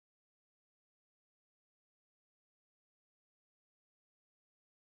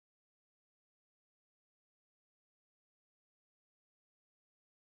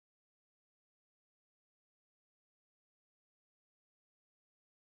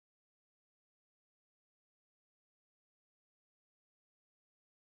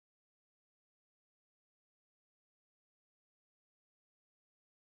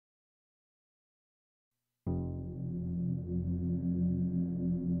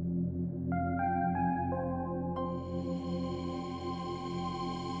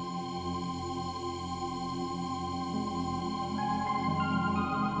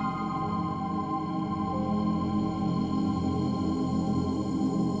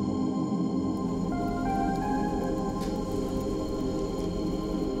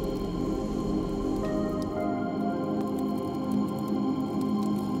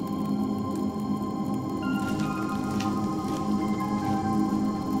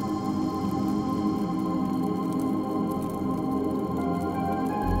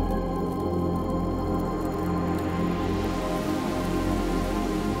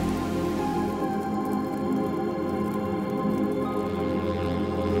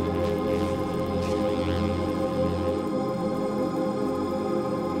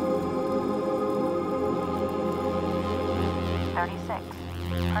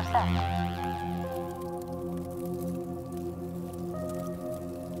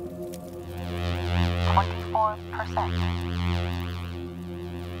94%.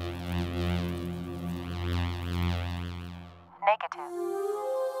 Negative.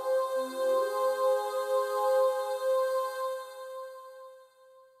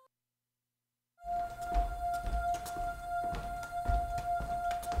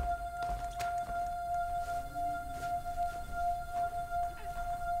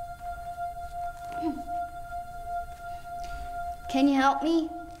 Can you help me?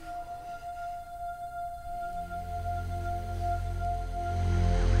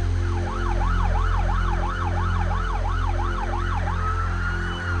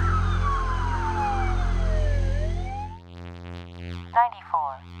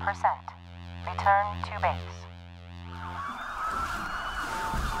 Return to base.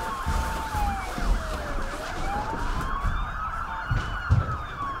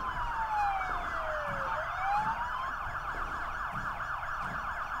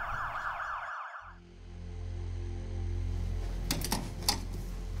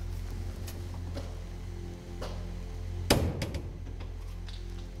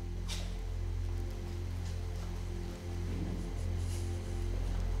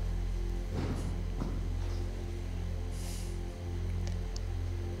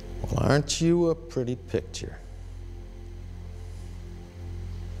 Well, aren't you a pretty picture?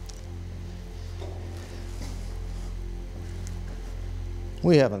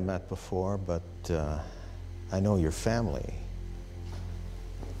 We haven't met before, but I know your family.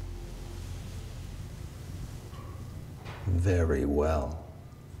 Very well.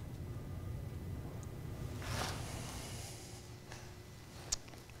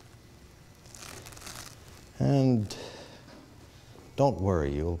 And don't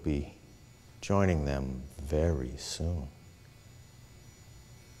worry, you'll be joining them very soon.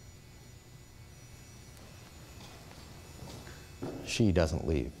 She doesn't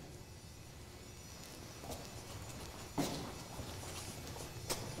leave.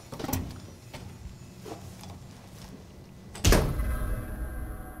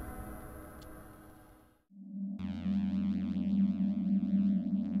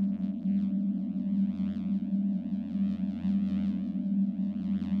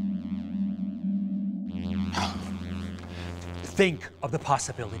 Think of the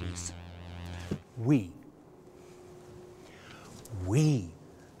possibilities. We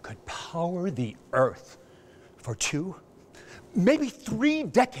could power the Earth for 2, maybe 3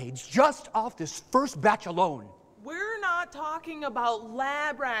 decades just off this first batch alone. We're not talking about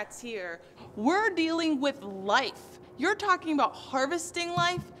lab rats here. We're dealing with life. You're talking about harvesting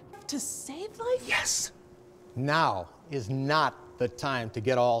life to save life? Yes. Now is not the time to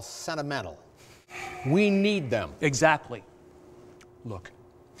get all sentimental. We need them. Exactly. Look,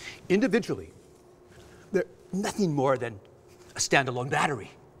 individually, they're nothing more than a standalone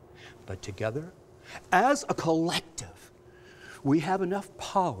battery. But together, as a collective, we have enough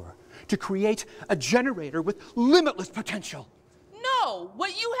power to create a generator with limitless potential. No,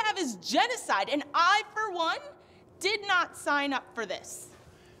 what you have is genocide, and I, for one, did not sign up for this.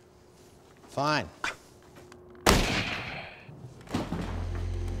 Fine.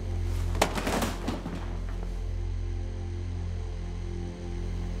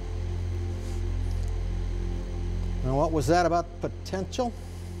 Now, what was that about potential?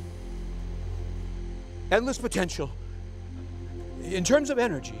 Endless potential. In terms of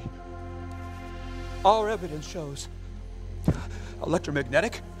energy, our evidence shows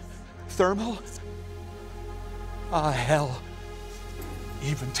electromagnetic, thermal, hell,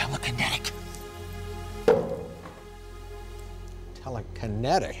 even telekinetic.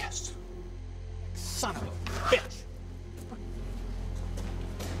 Telekinetic? Yes. Son of a bitch!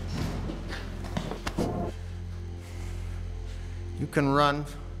 You can run,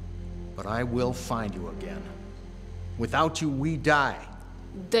 but I will find you again. Without you, we die.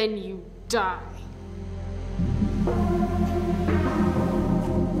 Then you die.